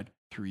glorified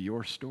through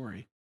your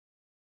story.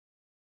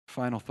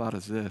 Final thought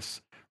is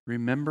this.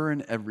 Remember,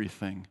 in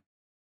everything,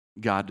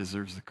 God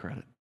deserves the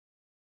credit.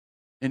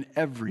 In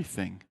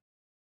everything,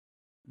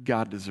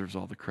 God deserves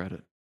all the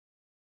credit.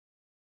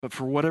 But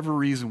for whatever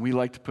reason, we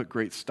like to put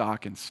great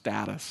stock in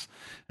status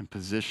and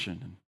position.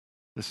 And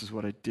this is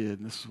what I did,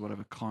 and this is what I've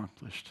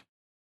accomplished.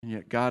 And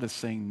yet God is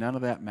saying, none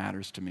of that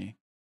matters to me.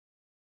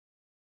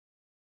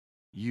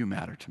 You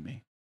matter to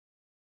me.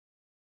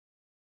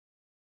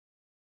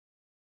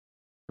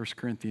 1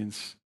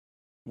 Corinthians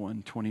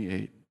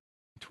 1:28-29.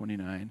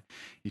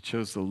 He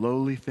chose the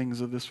lowly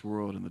things of this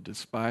world and the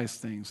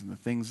despised things and the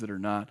things that are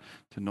not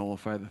to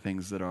nullify the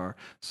things that are,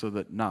 so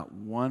that not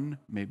one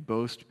may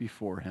boast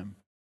before him.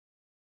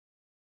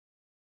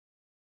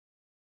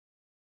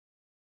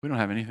 We don't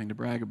have anything to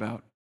brag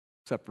about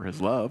except for his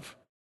love,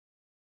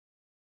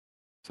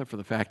 except for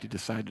the fact he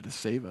decided to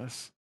save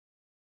us.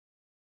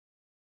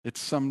 It's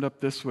summed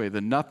up this way: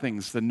 the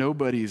nothings, the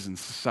nobodies in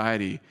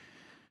society,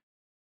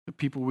 the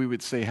people we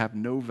would say have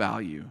no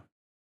value.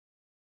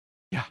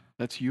 Yeah,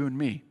 that's you and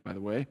me, by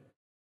the way.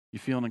 You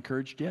feeling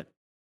encouraged yet?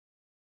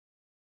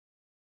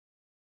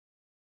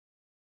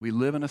 We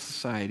live in a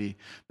society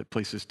that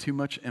places too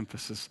much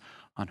emphasis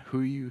on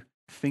who you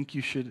think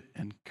you should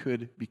and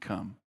could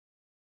become.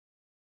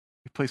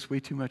 We place way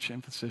too much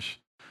emphasis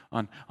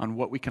on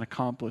what we can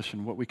accomplish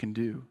and what we can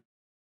do.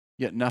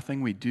 Yet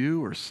nothing we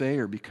do or say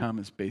or become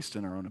is based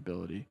on our own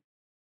ability.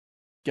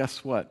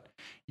 Guess what?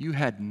 You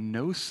had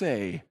no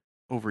say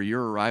over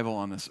your arrival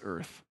on this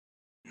earth.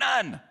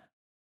 None.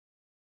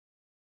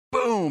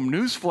 Boom,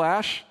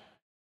 newsflash.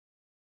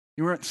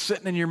 You weren't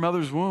sitting in your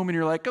mother's womb and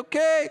you're like,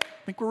 okay,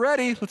 I think we're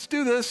ready. Let's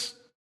do this.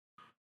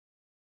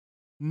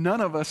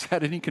 None of us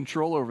had any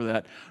control over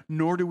that,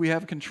 nor do we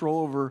have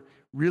control over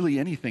really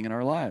anything in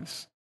our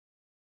lives.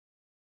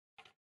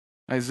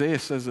 Isaiah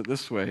says it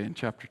this way in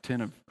chapter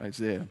 10 of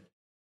Isaiah.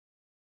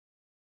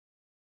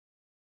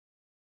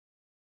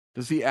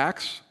 Does the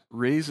axe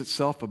raise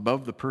itself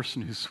above the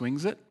person who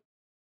swings it?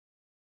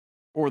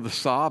 Or the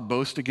saw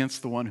boast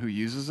against the one who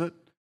uses it?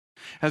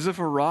 As if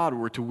a rod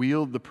were to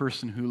wield the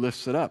person who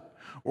lifts it up,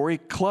 or a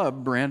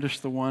club brandish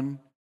the one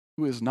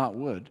who is not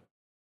wood.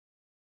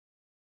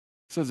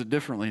 It says it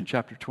differently in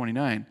chapter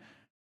 29,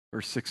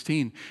 verse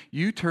 16.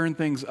 You turn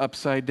things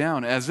upside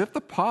down, as if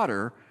the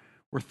potter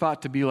were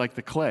thought to be like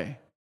the clay.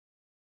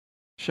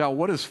 Shall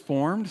what is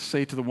formed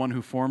say to the one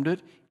who formed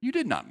it, you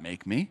did not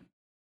make me?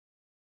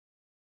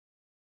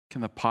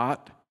 Can the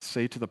pot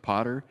say to the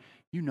potter,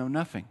 you know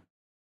nothing?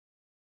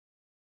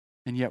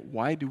 And yet,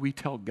 why do we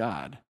tell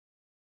God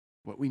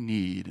what we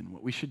need and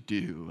what we should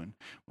do and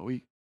what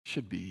we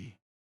should be,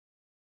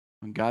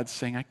 when God's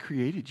saying, I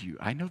created you.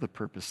 I know the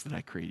purpose that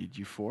I created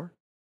you for.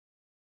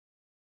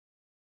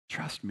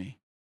 Trust me.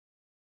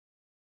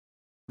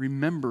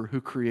 Remember who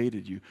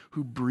created you,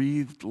 who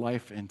breathed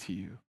life into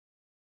you.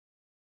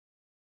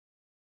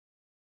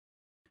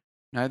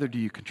 Neither do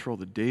you control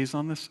the days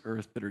on this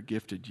earth that are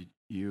gifted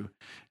you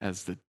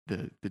as the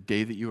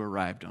day that you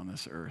arrived on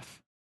this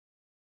earth.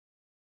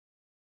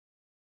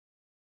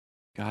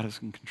 God is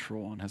in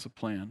control and has a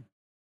plan.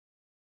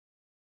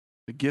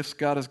 The gifts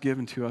God has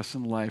given to us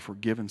in life were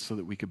given so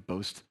that we could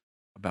boast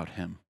about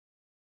him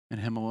and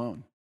him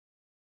alone.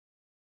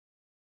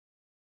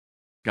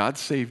 God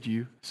saved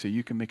you so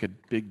you can make a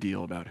big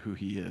deal about who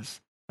he is.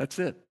 That's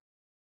it.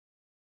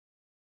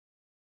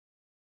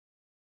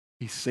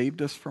 He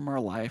saved us from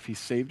our life. He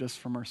saved us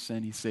from our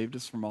sin. He saved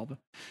us from all the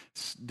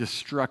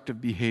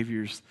destructive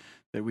behaviors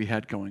that we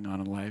had going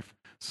on in life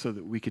so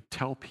that we could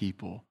tell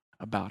people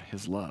about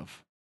his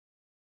love.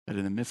 That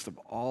in the midst of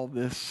all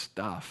this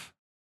stuff,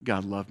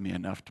 God loved me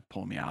enough to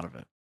pull me out of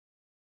it.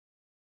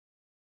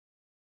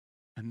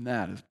 And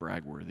that is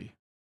brag-worthy.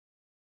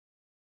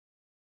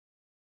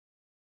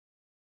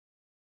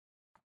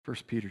 1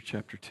 Peter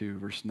chapter 2,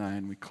 verse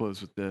 9, we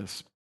close with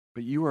this.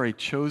 But you are a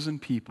chosen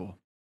people,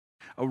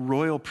 a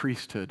royal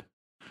priesthood,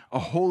 a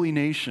holy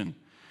nation,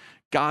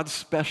 God's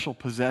special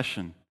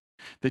possession,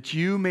 that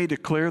you may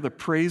declare the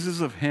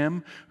praises of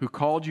him who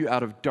called you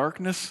out of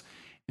darkness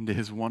into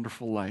his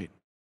wonderful light.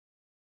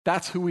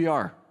 That's who we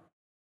are.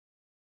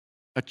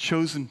 A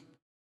chosen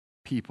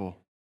people,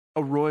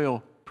 a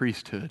royal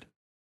priesthood.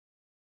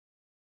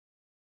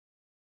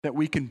 That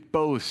we can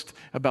boast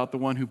about the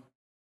one who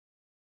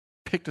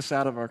picked us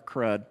out of our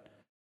crud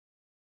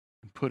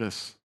and put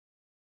us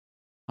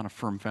on a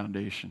firm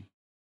foundation.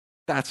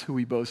 That's who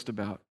we boast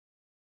about.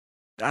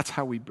 That's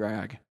how we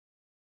brag.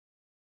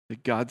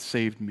 That God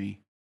saved me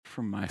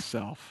from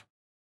myself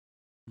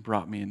and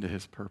brought me into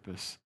his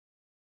purpose.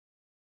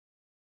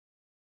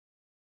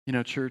 You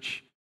know,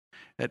 church,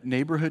 at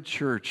Neighborhood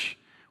Church,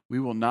 we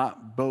will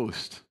not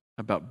boast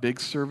about big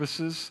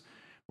services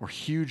or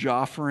huge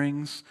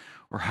offerings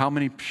or how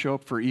many show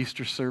up for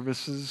Easter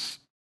services.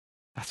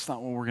 That's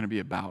not what we're going to be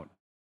about.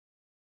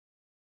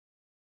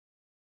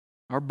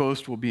 Our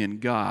boast will be in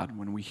God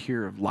when we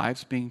hear of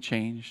lives being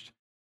changed,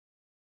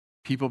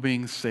 people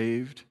being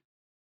saved,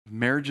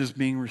 marriages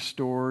being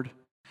restored,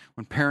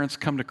 when parents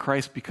come to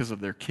Christ because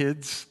of their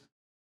kids,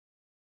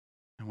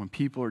 and when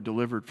people are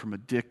delivered from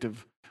addictive,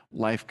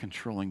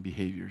 life-controlling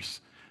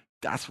behaviors.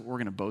 That's what we're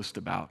going to boast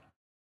about.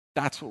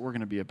 That's what we're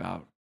going to be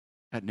about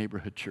at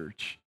Neighborhood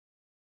Church.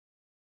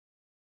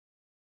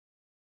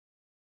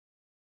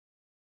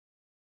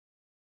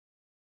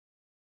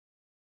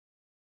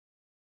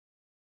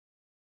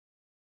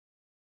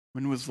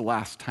 When was the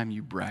last time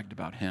you bragged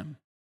about him?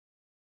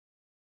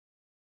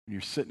 When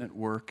you're sitting at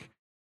work,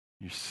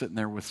 you're sitting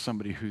there with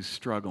somebody who's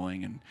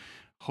struggling and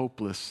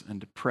hopeless and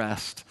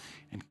depressed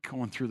and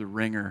going through the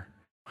ringer.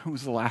 When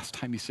was the last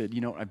time you said,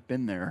 you know, I've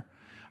been there.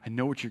 I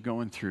know what you're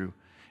going through,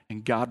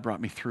 and God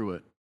brought me through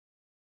it.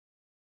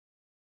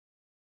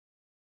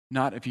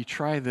 Not if you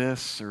try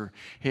this, or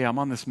hey, I'm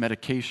on this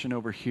medication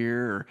over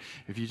here, or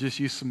if you just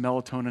use some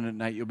melatonin at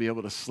night, you'll be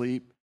able to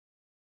sleep.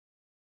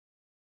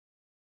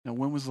 Now,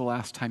 when was the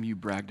last time you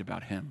bragged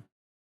about him?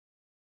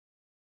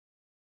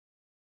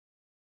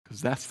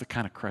 Because that's the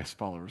kind of Christ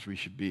followers we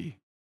should be.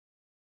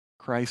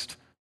 Christ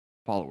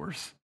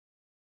followers,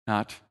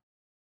 not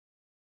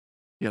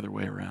the other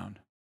way around.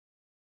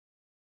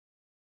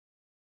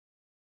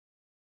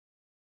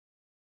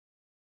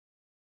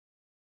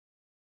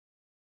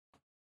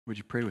 Would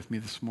you pray with me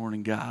this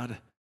morning, God?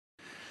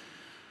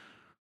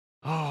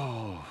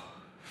 Oh,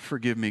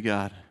 forgive me,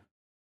 God.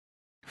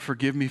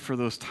 Forgive me for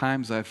those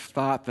times I've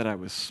thought that I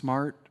was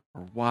smart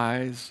or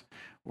wise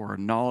or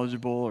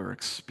knowledgeable or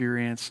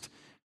experienced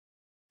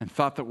and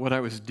thought that what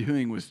I was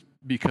doing was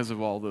because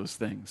of all those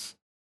things.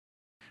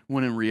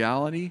 When in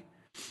reality,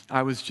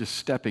 I was just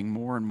stepping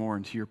more and more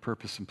into your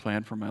purpose and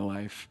plan for my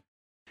life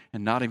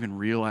and not even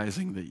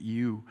realizing that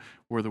you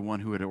were the one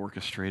who had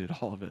orchestrated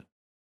all of it.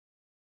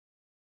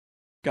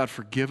 God,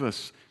 forgive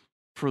us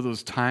for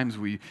those times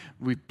we've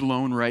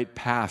blown right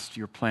past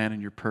your plan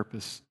and your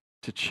purpose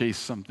to chase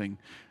something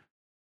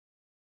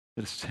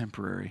that is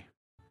temporary.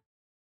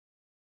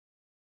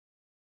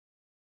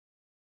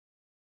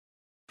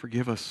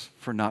 Forgive us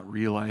for not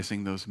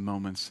realizing those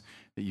moments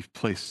that you've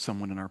placed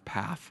someone in our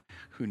path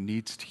who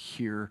needs to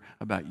hear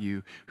about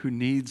you, who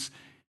needs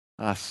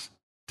us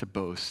to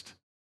boast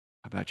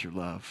about your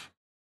love.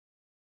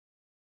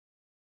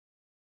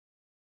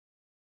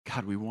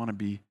 God, we want to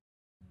be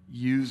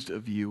used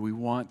of you. We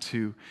want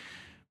to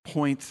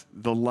point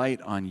the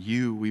light on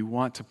you. We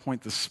want to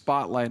point the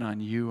spotlight on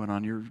you and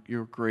on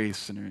your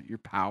grace and your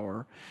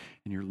power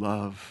and your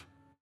love.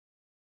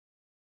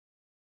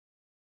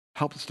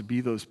 Help us to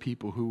be those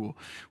people who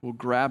will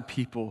grab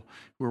people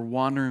who are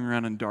wandering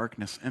around in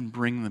darkness and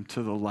bring them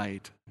to the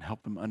light and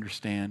help them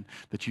understand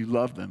that you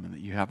love them and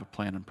that you have a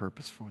plan and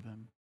purpose for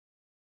them.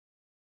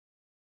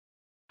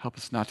 Help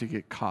us not to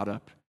get caught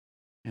up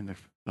in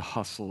the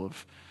hustle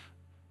of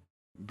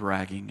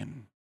bragging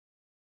and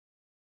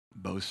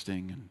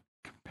boasting and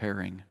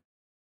comparing,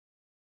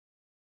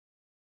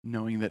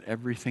 knowing that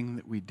everything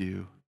that we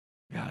do,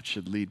 God,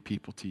 should lead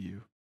people to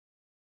you.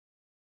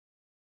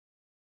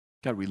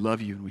 God, we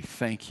love you and we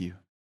thank you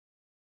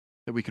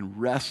that we can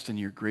rest in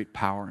your great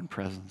power and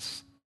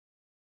presence.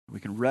 We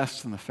can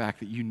rest in the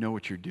fact that you know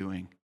what you're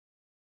doing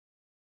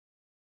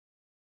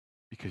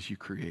because you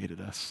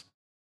created us.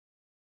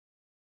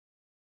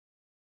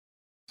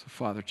 So,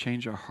 Father,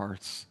 change our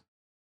hearts.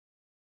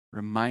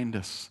 Remind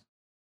us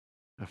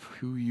of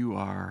who you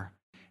are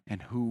and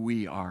who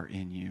we are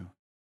in you.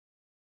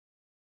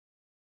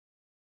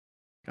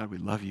 God, we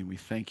love you and we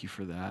thank you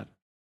for that.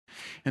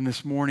 And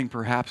this morning,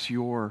 perhaps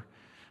you're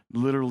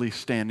literally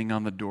standing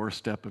on the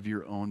doorstep of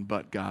your own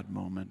but God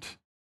moment,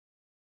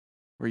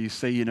 where you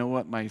say, you know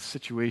what, my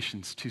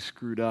situation's too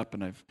screwed up,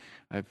 and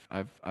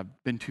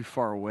I've been too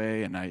far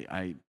away, and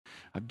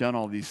I've done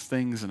all these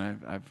things, and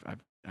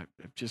I've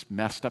just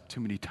messed up too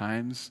many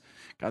times.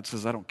 God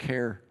says, I don't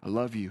care. I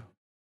love you.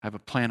 I have a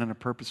plan and a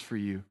purpose for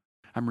you.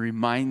 I'm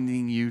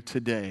reminding you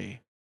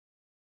today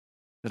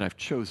that I've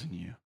chosen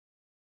you.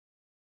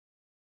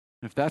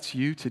 And if that's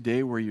you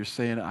today, where you're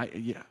saying,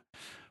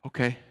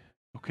 okay,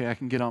 I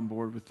can get on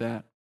board with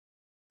that.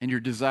 And your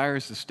desire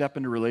is to step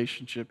into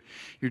relationship.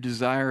 Your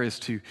desire is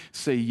to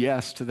say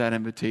yes to that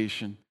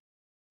invitation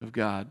of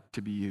God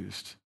to be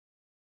used.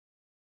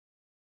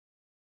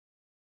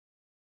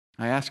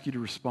 I ask you to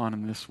respond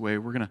in this way.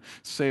 We're going to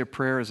say a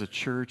prayer as a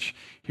church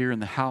here in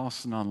the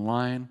house and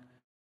online.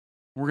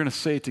 We're going to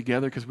say it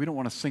together because we don't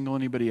want to single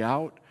anybody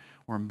out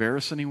or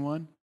embarrass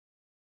anyone.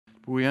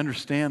 But we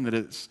understand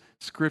that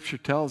Scripture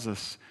tells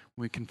us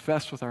when we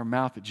confess with our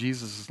mouth that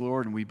Jesus is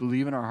Lord and we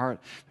believe in our heart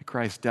that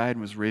Christ died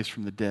and was raised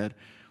from the dead,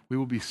 we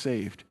will be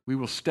saved. We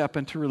will step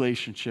into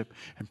relationship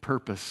and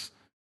purpose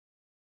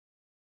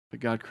that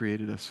God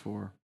created us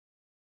for.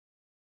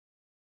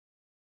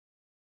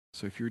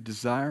 So if you're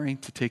desiring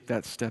to take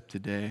that step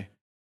today,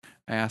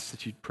 I ask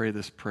that you'd pray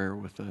this prayer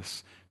with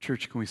us.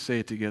 Church, can we say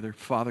it together?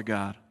 Father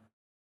God,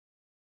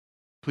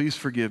 please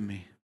forgive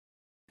me.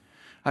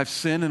 I've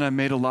sinned and I've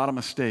made a lot of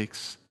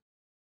mistakes.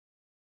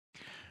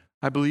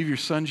 I believe your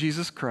Son,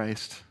 Jesus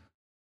Christ,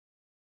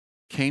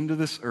 came to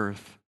this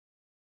earth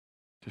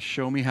to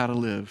show me how to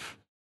live.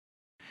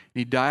 And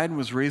he died and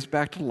was raised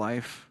back to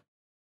life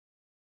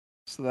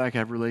so that I could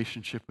have a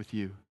relationship with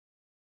you.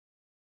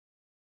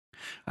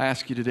 I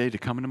ask you today to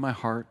come into my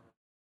heart,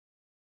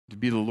 to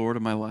be the Lord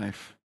of my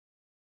life.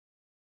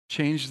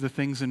 Change the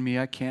things in me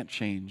I can't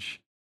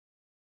change.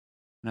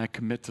 And I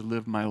commit to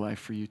live my life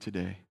for you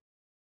today.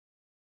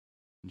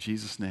 In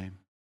Jesus' name,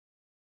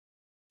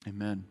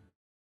 amen.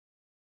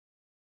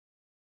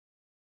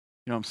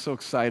 You know, I'm so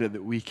excited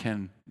that we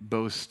can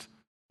boast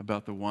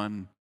about the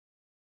one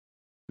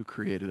who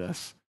created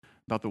us,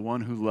 about the one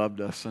who loved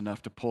us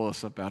enough to pull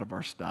us up out of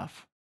our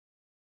stuff.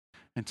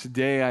 And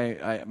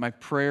today, my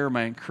prayer,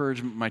 my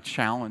encouragement, my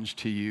challenge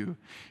to you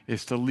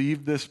is to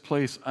leave this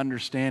place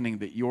understanding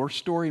that your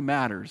story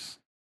matters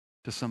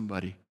to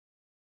somebody.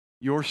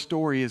 Your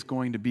story is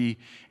going to be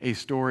a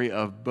story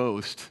of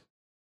boast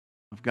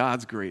of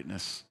God's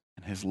greatness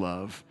and his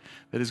love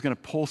that is going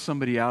to pull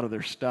somebody out of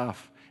their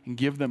stuff and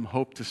give them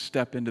hope to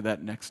step into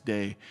that next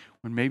day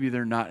when maybe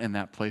they're not in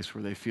that place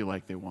where they feel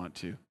like they want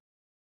to.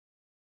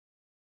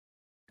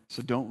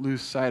 So don't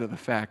lose sight of the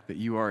fact that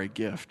you are a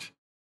gift,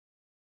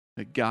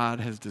 that God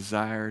has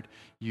desired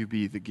you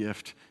be the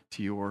gift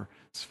to your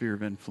sphere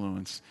of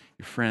influence,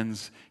 your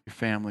friends, your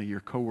family, your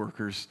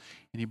coworkers,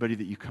 anybody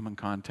that you come in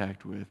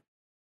contact with.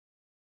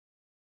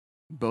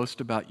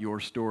 Boast about your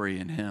story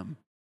in him,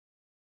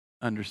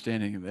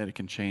 understanding that it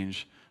can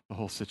change the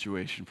whole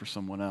situation for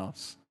someone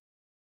else.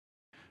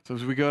 So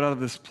as we go out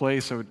of this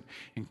place, I would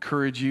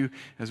encourage you,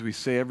 as we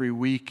say every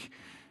week,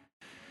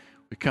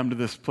 we come to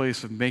this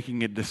place of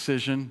making a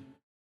decision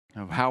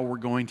of how we're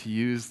going to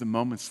use the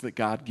moments that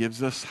God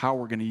gives us, how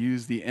we're going to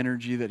use the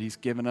energy that he's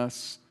given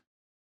us.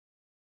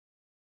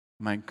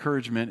 My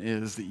encouragement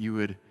is that you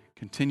would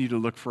continue to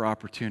look for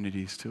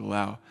opportunities to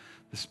allow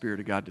the Spirit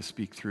of God to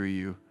speak through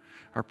you.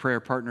 Our prayer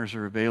partners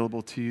are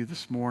available to you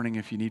this morning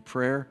if you need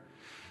prayer.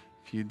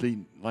 If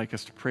you'd like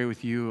us to pray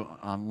with you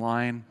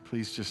online,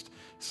 please just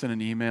send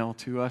an email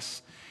to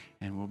us,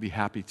 and we'll be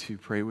happy to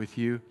pray with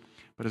you.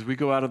 But as we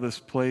go out of this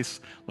place,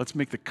 let's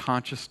make the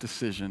conscious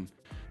decision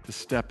to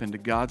step into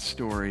God's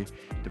story,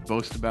 to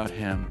boast about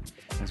him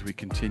as we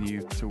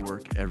continue to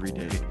work every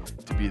day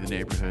to be the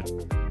neighborhood.